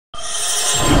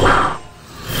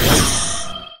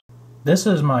This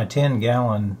is my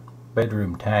 10-gallon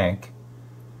bedroom tank.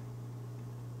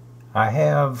 I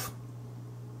have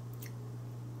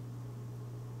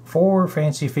 4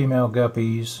 fancy female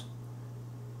guppies,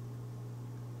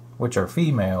 which are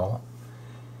female,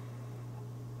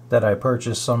 that I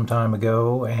purchased some time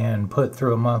ago and put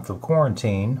through a month of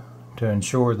quarantine to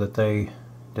ensure that they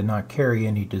did not carry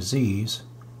any disease.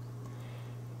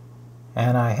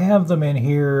 And I have them in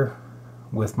here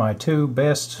with my 2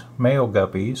 best male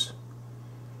guppies.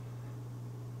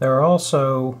 There are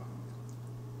also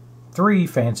 3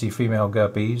 fancy female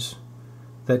guppies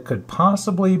that could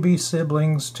possibly be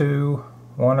siblings to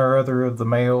one or other of the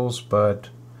males, but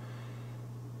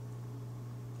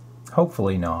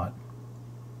hopefully not.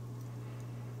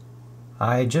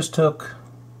 I just took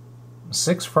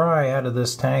 6 fry out of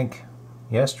this tank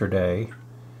yesterday,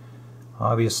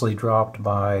 obviously dropped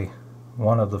by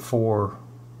one of the 4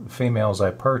 females I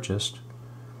purchased.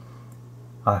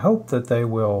 I hope that they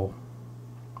will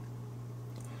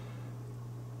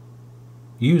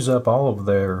use up all of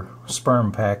their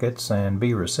sperm packets and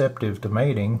be receptive to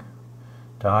mating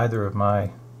to either of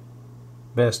my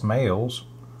best males.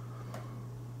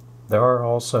 There are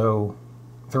also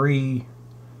 3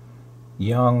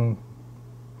 young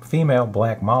female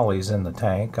black mollies in the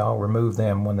tank. I'll remove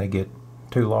them when they get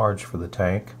too large for the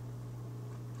tank.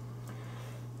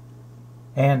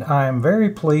 And I'm very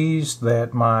pleased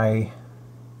that my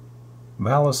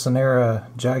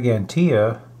Vallisneria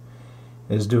Gigantea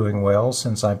is doing well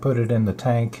since I put it in the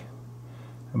tank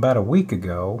about a week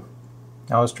ago.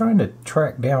 I was trying to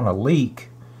track down a leak.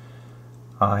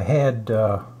 I had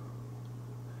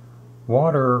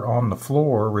water on the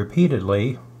floor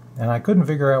repeatedly and I couldn't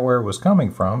figure out where it was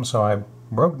coming from, so I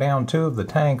broke down 2 of the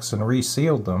tanks and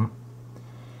resealed them,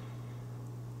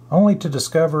 only to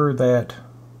discover that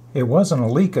it wasn't a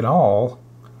leak at all.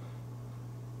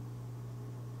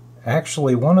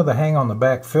 Actually, one of the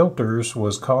hang-on-the-back filters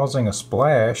was causing a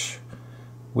splash,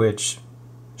 which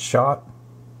shot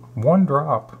 1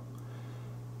 drop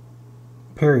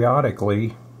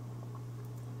periodically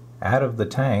out of the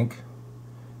tank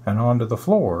and onto the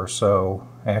floor. So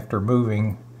after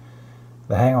moving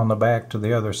the hang-on-the-back to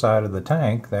the other side of the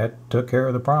tank, that took care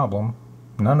of the problem.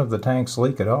 None of the tanks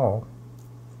leak at all.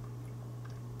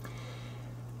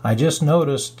 I just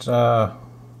noticed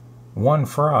 1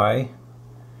 fry,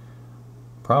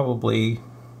 probably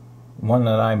one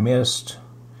that I missed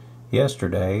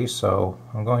yesterday, so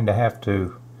I'm going to have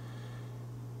to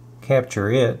capture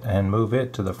it and move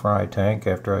it to the fry tank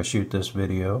after I shoot this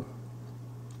video.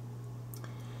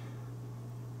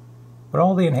 But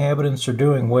all the inhabitants are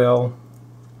doing well.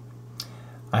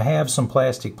 I have some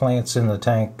plastic plants in the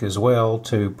tank as well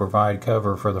to provide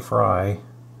cover for the fry,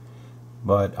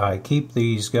 but I keep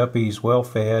these guppies well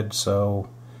fed so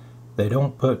they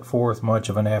don't put forth much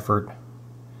of an effort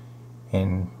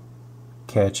in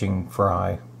catching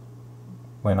fry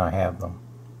when I have them.